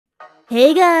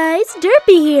Hey guys,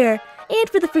 Derpy here, and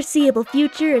for the foreseeable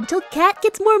future until Cat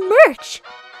gets more merch.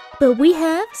 But we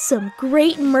have some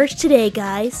great merch today,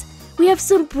 guys. We have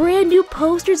some brand new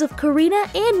posters of Karina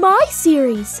and my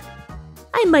series.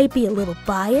 I might be a little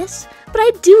biased, but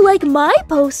I do like my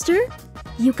poster.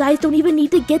 You guys don't even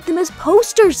need to get them as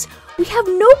posters. We have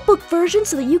notebook versions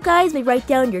so that you guys may write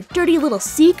down your dirty little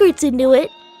secrets into it.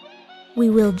 We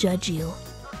will judge you.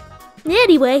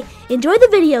 Anyway, enjoy the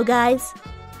video, guys.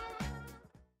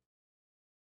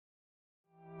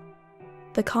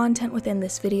 The content within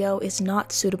this video is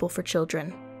not suitable for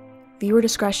children. Viewer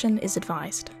discretion is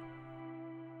advised.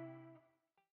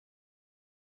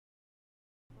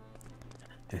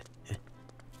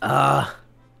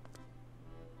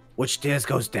 Which stairs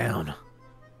goes down?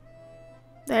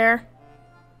 There.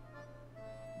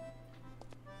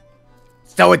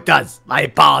 So it does. My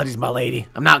apologies, my lady.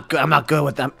 I'm not good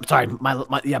with them. Sorry, my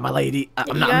lady.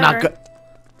 I'm not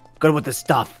good with the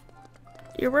stuff.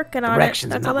 You're working on it.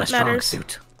 Directions are That's not all my that strong matters.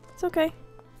 suit. It's okay.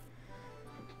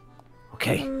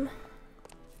 Okay.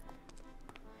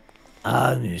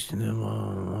 I've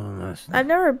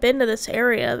never been to this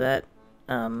area that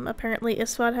apparently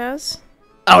Iswat has.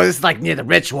 Oh, this is like near the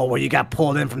ritual where you got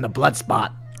pulled in from the blood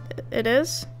spot. It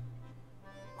is?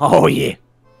 Oh yeah.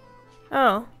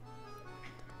 Oh.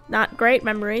 Not great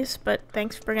memories, but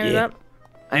thanks for bringing it up.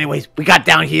 Anyways, we got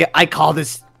down here. I call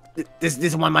this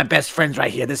is one of my best friends right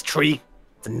here. This tree.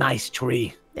 It's a nice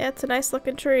tree. Yeah, it's a nice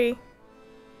looking tree.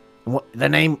 The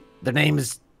name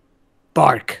is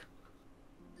Bark.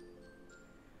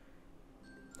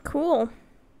 Cool.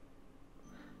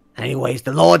 Anyways,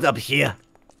 the Lord's up here.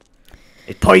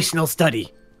 A personal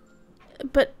study.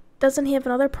 But doesn't he have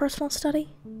another personal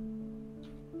study?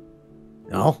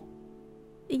 No?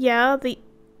 Yeah,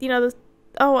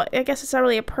 oh, I guess it's not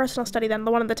really a personal study then, the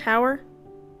one in the tower?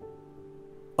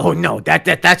 Oh no,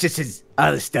 that's just his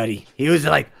other study. He was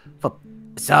like for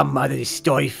some other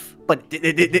stuff, but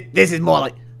this is more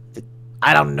like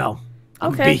I don't know.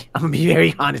 I'm gonna be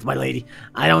very honest, my lady.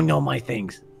 I don't know my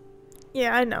things.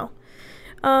 Yeah, I know.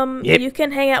 Yep. You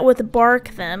can hang out with Bark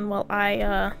then, while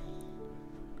I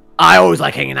always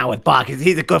like hanging out with Bark.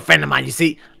 He's a good friend of mine. You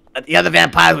see, the other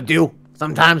vampires would do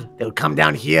sometimes. They would come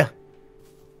down here,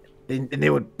 and they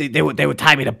would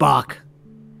tie me to Bark.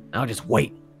 And I would just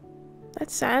wait.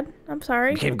 That's sad. I'm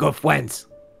sorry. Became good friends.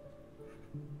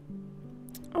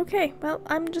 Okay, well,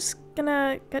 I'm just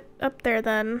gonna get up there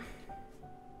then.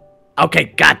 Okay,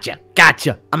 gotcha.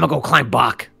 I'm gonna go climb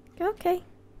Bark. Okay,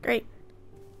 great.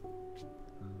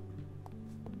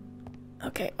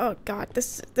 Okay, oh god,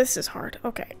 this is hard.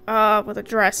 Okay, with a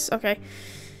dress, okay.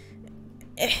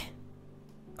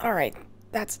 Alright,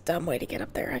 that's a dumb way to get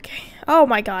up there, okay. Oh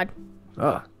my god.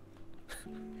 Ah.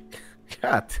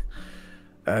 Cat.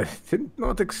 I did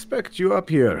not expect you up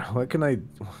here. What can I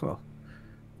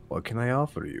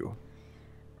offer you?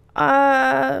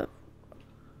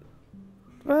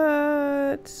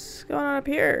 What's going on up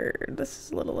here? This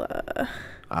is a little,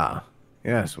 Ah,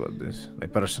 yes, well, this is my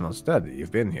personal study.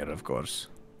 You've been here, of course.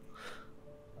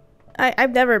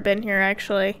 I've never been here,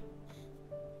 actually.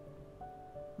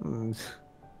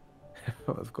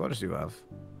 Of course you have.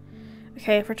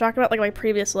 Okay, if we're talking about, like, my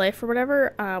previous life or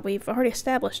whatever, we've already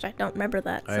established I don't remember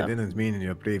that, so. I didn't mean in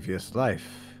your previous life,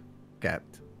 Cat.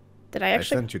 Did I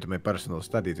actually? I sent you to my personal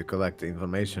study to collect the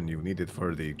information you needed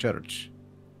for the church.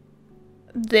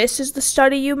 This is the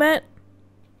study you meant?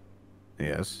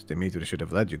 Yes, Dimitri should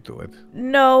have led you to it.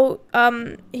 No,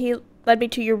 he led me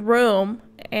to your room,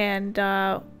 and,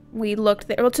 we looked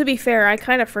there. Well, to be fair, I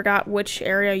kind of forgot which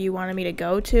area you wanted me to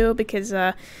go to, because,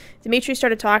 Dimitri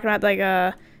started talking about, like,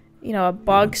 a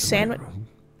bug sandwich.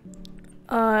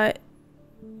 And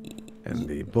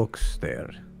the books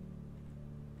there.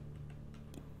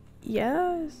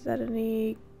 Yeah, is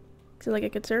it like a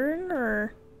concern,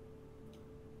 or?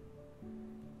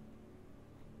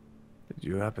 Did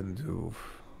you happen to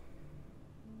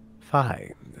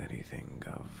find anything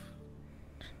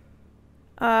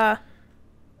of?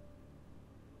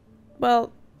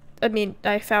 Well, I mean,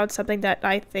 I found something that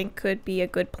I think could be a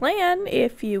good plan,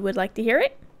 if you would like to hear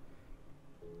it.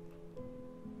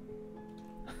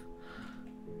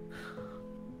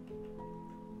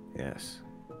 Yes.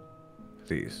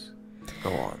 Please,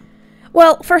 go on.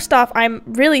 Well, first off, I'm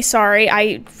really sorry.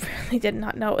 I really did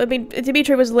not know. I mean,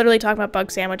 Dimitri was literally talking about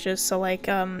bug sandwiches, so, like,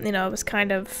 it was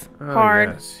kind of hard.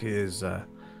 Yes, his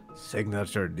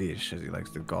signature dish, as he likes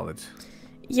to call it.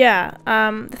 Yeah,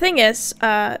 the thing is,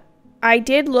 I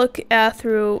did look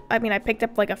through, I mean, I picked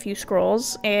up, like, a few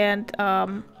scrolls, and,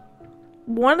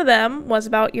 one of them was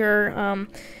about your,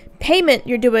 payment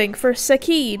you're doing for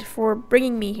Sakid for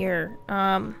bringing me here.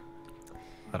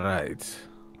 Right.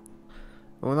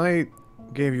 When I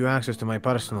gave you access to my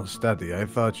personal study, I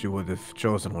thought you would have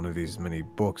chosen one of these many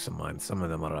books of mine. Some of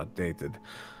them are outdated.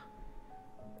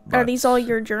 Are these all But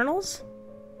your journals?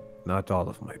 Not all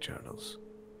of my journals.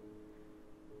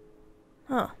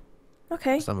 Oh,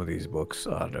 okay. Some of these books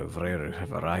are of rare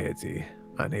variety,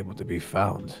 unable to be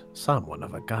found. Some one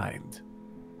of a kind.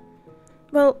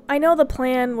 Well, I know the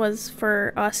plan was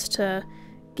for us to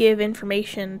give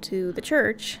information to the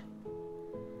church.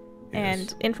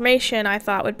 And information I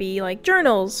thought would be like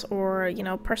journals or, you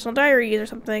know, personal diaries or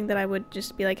something that I would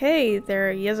just be like, hey,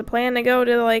 he has a plan to go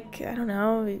to, like, I don't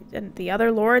know, the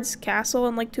other lord's castle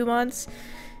in like 2 months.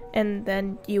 And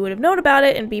then you would have known about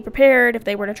it and be prepared if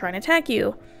they were to try and attack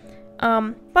you.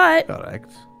 But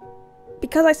Correct.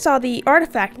 because I saw the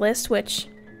artifact list, which,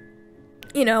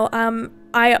 you know,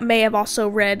 I may have also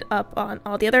read up on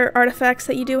all the other artifacts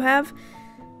that you do have.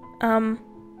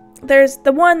 There's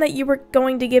the one that you were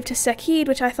going to give to Sekid,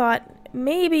 which I thought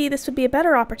maybe this would be a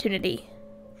better opportunity.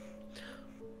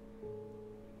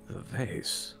 The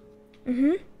vase.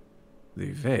 Mm-hmm.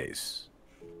 The vase.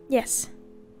 Yes.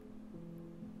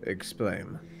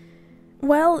 Explain.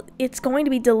 Well, it's going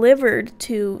to be delivered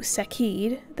to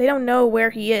Sekid. They don't know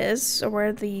where he is or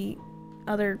where the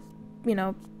other, you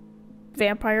know,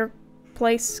 vampire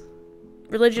place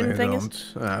religion thing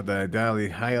is. I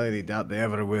highly doubt they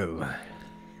ever will.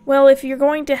 Well, if you're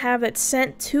going to have it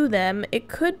sent to them, it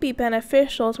could be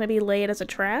beneficial to maybe lay it as a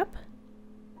trap.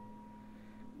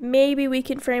 Maybe we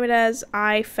can frame it as,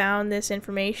 I found this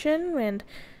information, and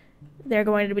they're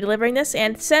going to be delivering this,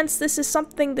 and since this is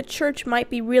something the church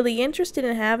might be really interested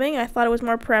in having, I thought it was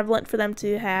more prevalent for them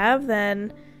to have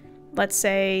than, let's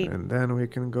say... And then we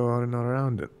can go on and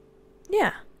around it.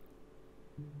 Yeah.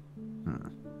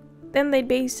 Then they'd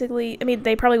basically... I mean,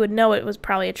 they probably would know it was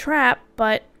probably a trap,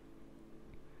 but...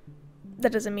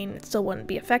 that doesn't mean it still wouldn't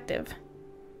be effective.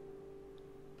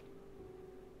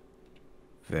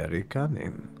 Very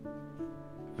cunning.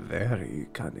 Very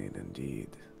cunning indeed.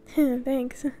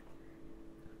 Thanks.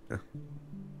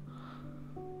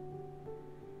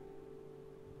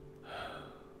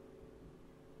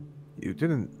 You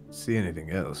didn't see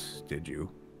anything else, did you?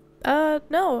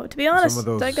 No, to be honest, Some of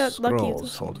those I got lucky.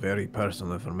 scrolls hold very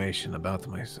personal information about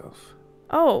myself.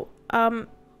 Oh,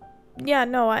 yeah,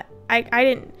 no, I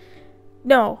didn't...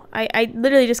 No, I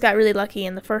literally just got really lucky,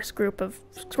 and the first group of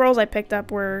scrolls I picked up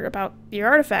were about your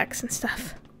artifacts and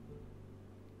stuff.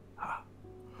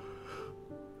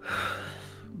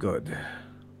 Good.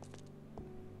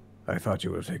 I thought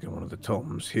you would have taken one of the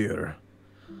tomes here.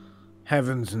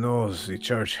 Heavens knows the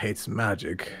church hates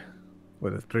magic.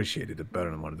 Would have appreciated it better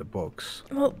than one of the books.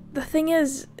 Well, the thing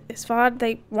is, Isvad,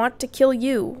 they want to kill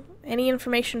you. Any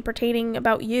information pertaining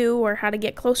about you or how to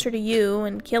get closer to you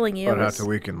and killing you Or how to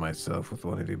weaken myself with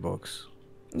one of the books.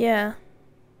 Yeah.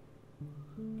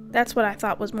 That's what I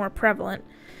thought was more prevalent.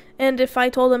 And if I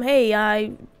told them, hey,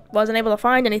 I wasn't able to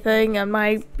find anything on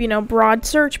my, you know, broad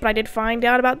search, but I did find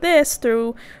out about this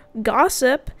through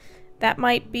gossip, that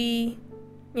might be,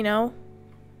 you know,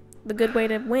 the good way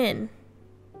to win.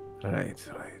 Right, yes.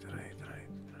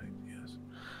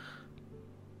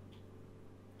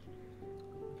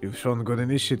 You've shown good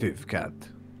initiative, Cat.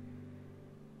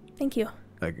 Thank you.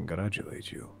 I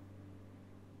congratulate you.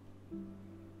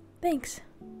 Thanks.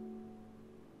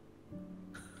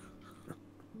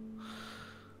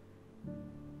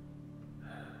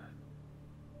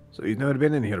 So you've never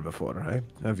been in here before, right?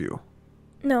 Have you?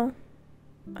 No,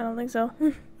 I don't think so.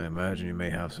 I imagine you may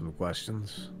have some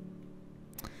questions.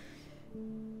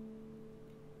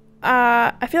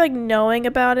 I feel like knowing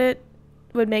about it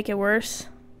would make it worse,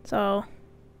 so...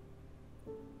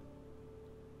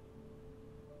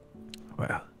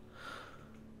 Well,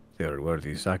 they are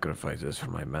worthy sacrifices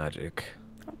for my magic.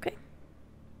 Okay.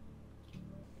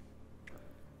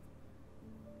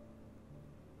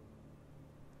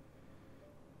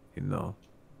 You know,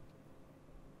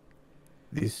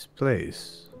 this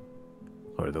place,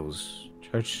 or those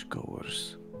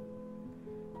churchgoers,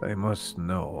 I must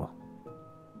know.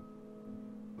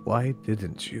 Why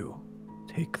didn't you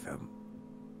take them?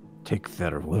 Take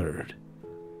their word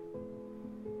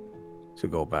to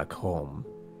go back home?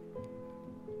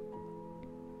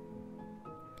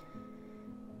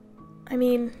 I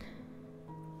mean...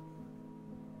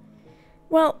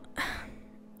 Well...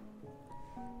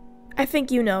 I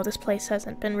think you know this place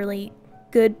hasn't been really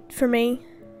good for me.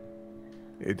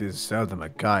 It is seldom a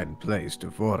kind place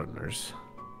to foreigners.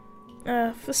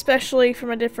 Especially from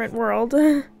a different world.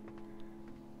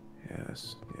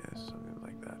 Yes, something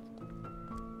like that.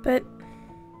 But...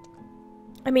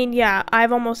 I mean, yeah,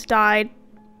 I've almost died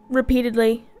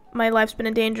repeatedly. My life's been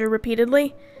in danger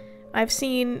repeatedly. I've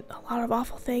seen a lot of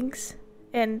awful things,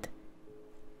 and,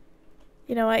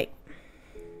 you know, I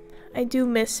do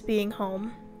miss being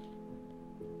home.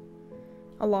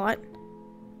 A lot.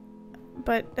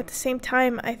 But at the same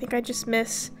time, I think I just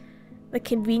miss the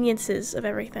conveniences of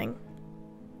everything.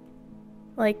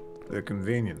 Like... The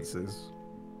conveniences?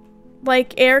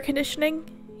 Like air conditioning,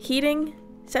 heating,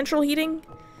 central heating,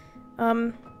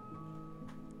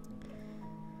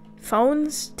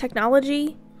 phones,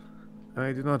 technology.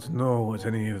 I do not know what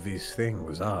any of these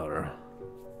things are.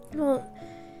 Well,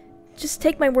 just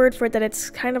take my word for it that it's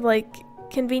kind of like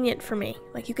convenient for me.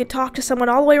 Like you could talk to someone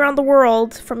all the way around the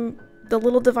world from the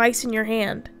little device in your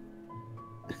hand.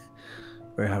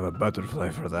 We have a butterfly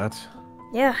for that.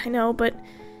 Yeah, I know, but...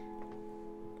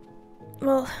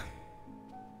 Well...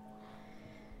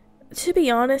 To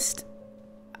be honest,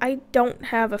 I don't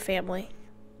have a family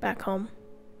back home.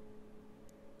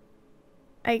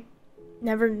 I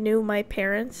never knew my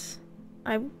parents.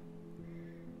 I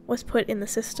was put in the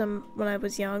system when I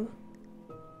was young.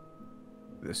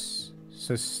 This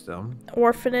system?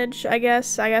 Orphanage, I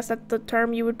guess. I guess that's the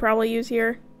term you would probably use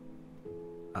here.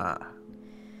 Ah.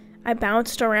 I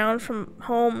bounced around from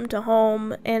home to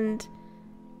home, and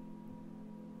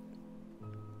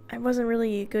I wasn't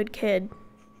really a good kid.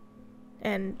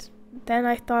 And then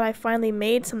I thought I finally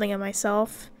made something of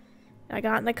myself. I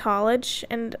got into college,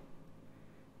 and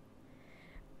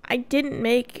I didn't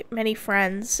make many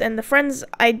friends. And the friends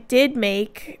I did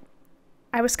make,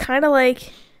 I was kind of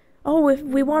like, oh, if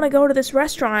we want to go to this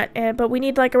restaurant, but we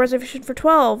need like a reservation for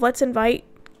 12, let's invite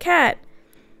Kat.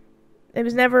 It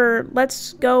was never,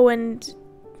 let's go and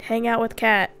hang out with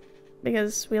Kat,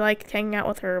 because we liked hanging out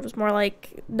with her. It was more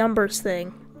like numbers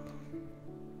thing.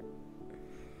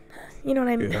 You know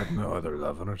what I mean? You had no other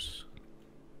lovers?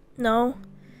 No.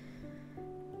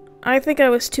 I think I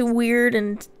was too weird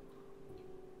and,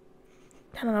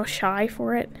 I don't know, shy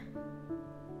for it.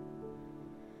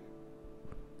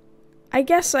 I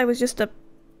guess I was just a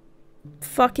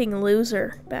fucking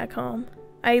loser back home.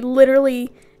 I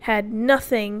literally had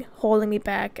nothing holding me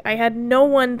back. I had no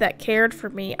one that cared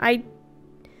for me.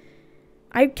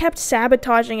 I kept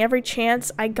sabotaging every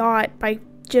chance I got by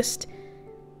just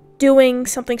doing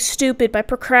something stupid, by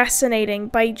procrastinating,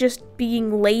 by just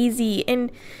being lazy.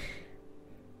 And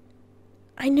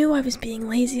I knew I was being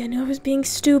lazy. I knew I was being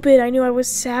stupid. I knew I was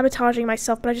sabotaging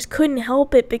myself, but I just couldn't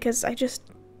help it because I just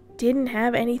didn't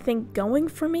have anything going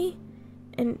for me.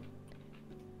 And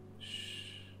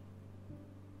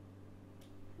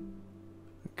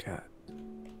Cat,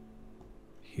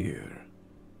 here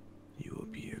you will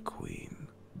be a queen.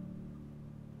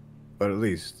 Or at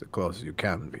least the closest you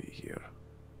can be here.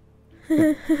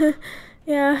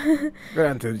 yeah.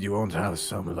 Granted, you won't have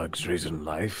some luxuries in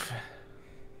life.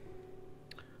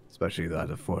 Especially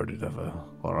that afforded of a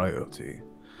royalty.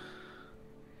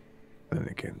 Then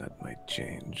again, that might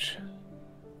change.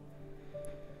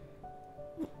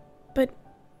 But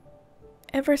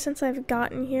ever since I've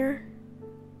gotten here,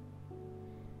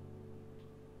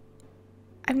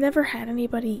 I've never had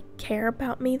anybody care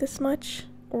about me this much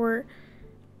or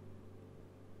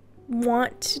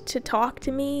want to talk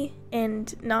to me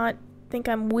and not think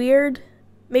I'm weird.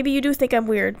 Maybe you do think I'm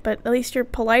weird, but at least you're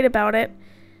polite about it.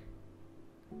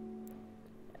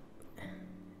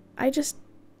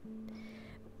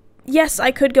 Yes,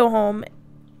 I could go home,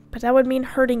 but that would mean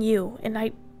hurting you, and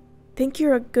I think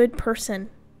you're a good person.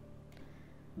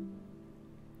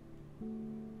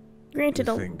 Granted,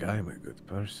 You think I'm a good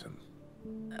person?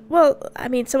 well, I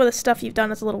mean, some of the stuff you've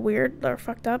done is a little weird or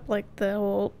fucked up, like the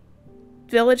whole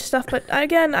village stuff, but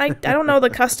again, I don't know the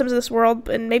customs of this world,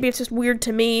 and maybe it's just weird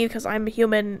to me because I'm a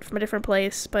human from a different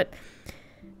place, but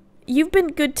you've been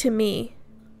good to me,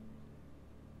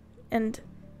 and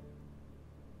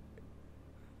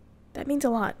that means a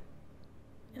lot,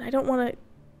 and I don't want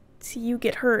to see you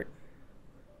get hurt.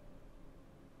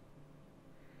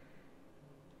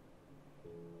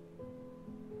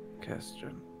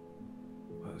 Kestrin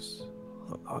was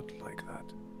a lot like that.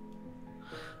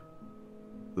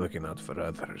 Looking out for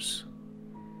others.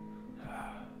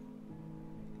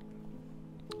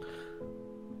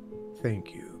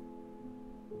 Thank you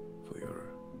for your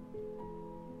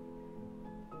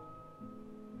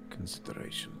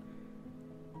consideration.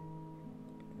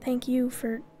 Thank you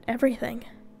for everything.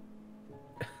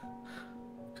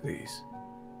 Please,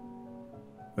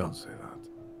 don't say that.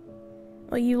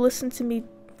 Well, you listened to me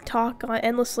talk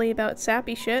endlessly about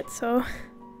sappy shit, so I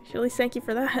should at least thank you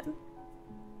for that.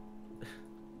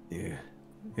 Yeah,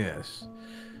 yes.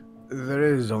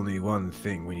 There is only one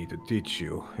thing we need to teach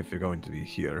you if you're going to be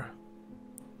here.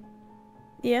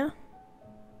 Yeah?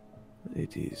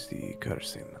 It is the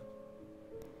cursing.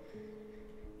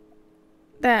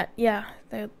 That, yeah.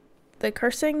 The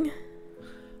cursing?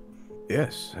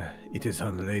 Yes, it is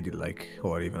unladylike,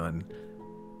 or even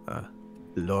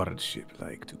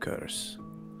lordship-like to curse.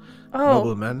 Oh.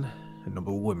 Noble men and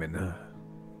noble women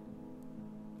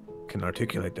can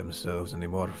articulate themselves in a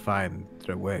more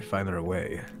finer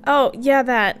way. Oh, yeah,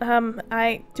 that.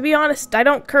 To be honest, I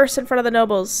don't curse in front of the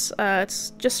nobles. It's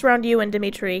just around you and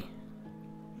Dimitri.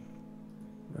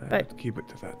 But keep it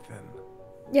to that then.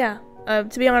 yeah,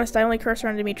 to be honest, I only curse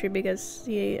around Dimitri because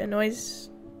he annoys...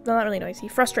 No, not really annoys. He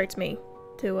frustrates me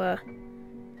to,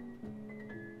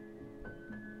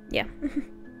 yeah.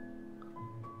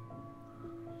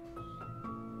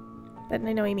 But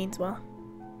I know he means well.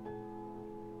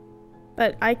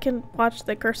 But I can watch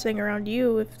the cursing around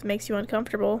you if it makes you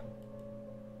uncomfortable.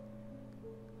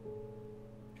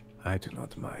 I do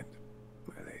not mind,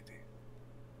 my lady.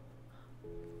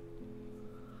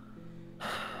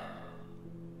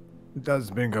 It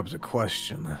does bring up the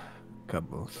question. A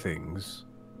couple things.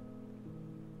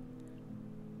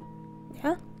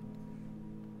 Yeah?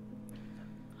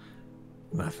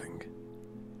 Nothing.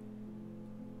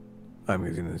 I'm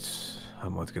getting this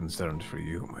somewhat concerned for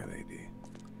you, my lady.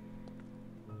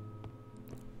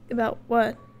 About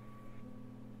what?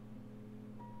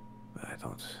 I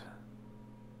don't...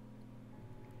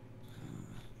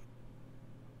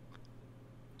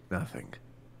 Nothing.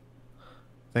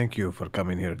 Thank you for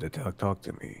coming here to talk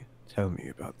to me. Tell me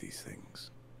about these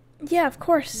things. Yeah, of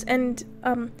course. And,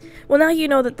 well, now you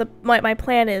know that my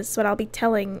plan is what I'll be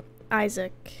telling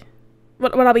Isaac.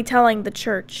 What I'll be telling the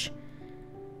church.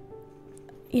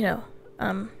 You know,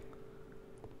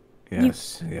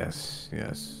 Yes.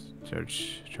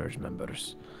 Church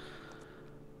members.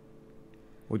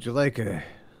 Would you like a...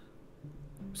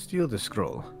 Steal the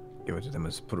scroll. Give it to them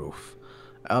as proof.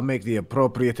 I'll make the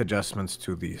appropriate adjustments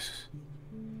to these...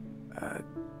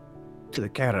 to the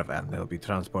caravan. They'll be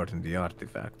transporting the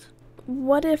artifact.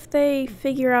 What if they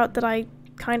figure out that I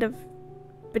kind of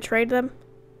betrayed them?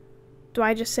 Do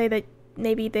I just say that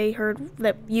maybe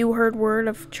that you heard word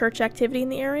of church activity in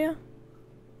the area?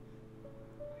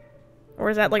 Or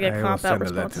is that like a cop-out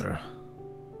response?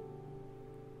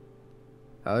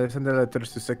 I'll send the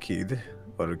letters to Sakid,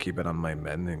 or keep it on my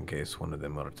men in case one of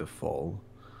them are to fall.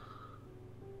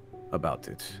 About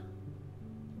it.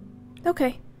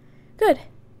 Okay, good.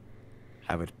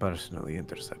 Have it personally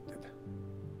intercepted.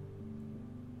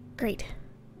 Great.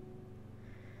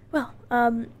 Well,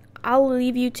 I'll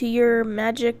leave you to your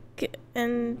magic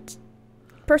and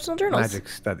personal journals. Magic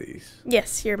studies.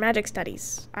 Yes, your magic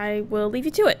studies. I will leave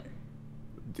you to it.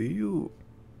 Do you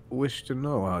wish to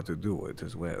know how to do it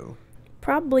as well?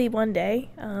 Probably one day,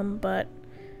 but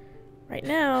right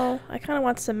now, I kind of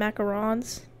want some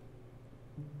macarons.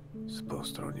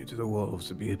 Suppose throwing you to the wolves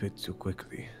would be a bit too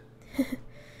quickly.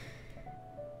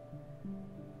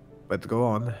 But go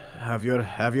on, have your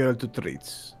little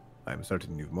treats. I'm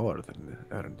certain you've more than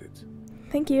earned it.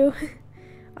 Thank you.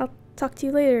 I'll talk to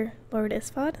you later, Lord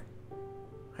Isfad.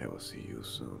 I will see you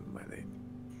soon, my lady.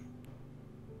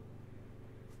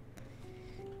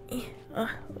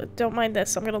 Don't mind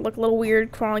this. I'm gonna look a little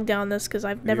weird crawling down this because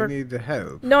I've never... You need the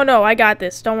help. No, I got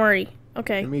this. Don't worry.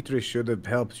 Okay. Dimitri should have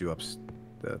helped you up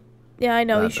the... Yeah, I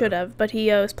know, ladder. he should have, but he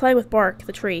was playing with bark,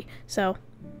 the tree, so...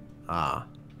 Ah,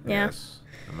 Yeah. yes.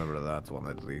 Remember that one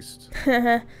at least.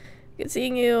 Good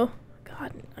seeing you.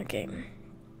 God, okay.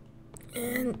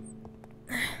 And...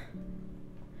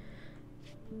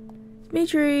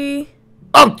 Dimitri!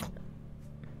 Oh!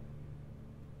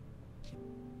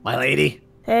 My lady,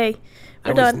 Hey, I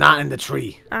we're was done. not in the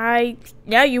tree.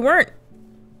 Yeah, you weren't.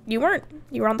 You weren't.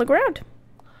 You were on the ground.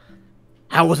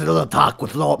 How was it a little talk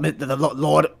with Lord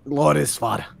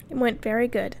Isfad? It went very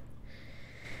good.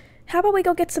 How about we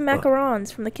go get some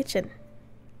macarons from the kitchen?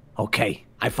 Okay,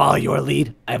 I follow your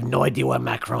lead. I have no idea what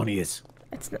macaroni is.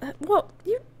 It's not, well,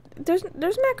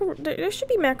 there should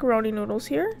be macaroni noodles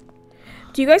here.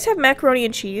 Do you guys have macaroni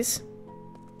and cheese?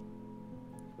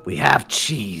 We have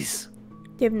cheese,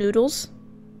 Do you have noodles?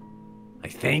 I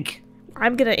think.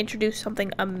 I'm gonna introduce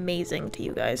something amazing to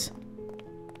you guys.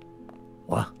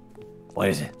 What? What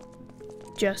is it?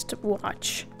 Just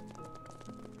watch.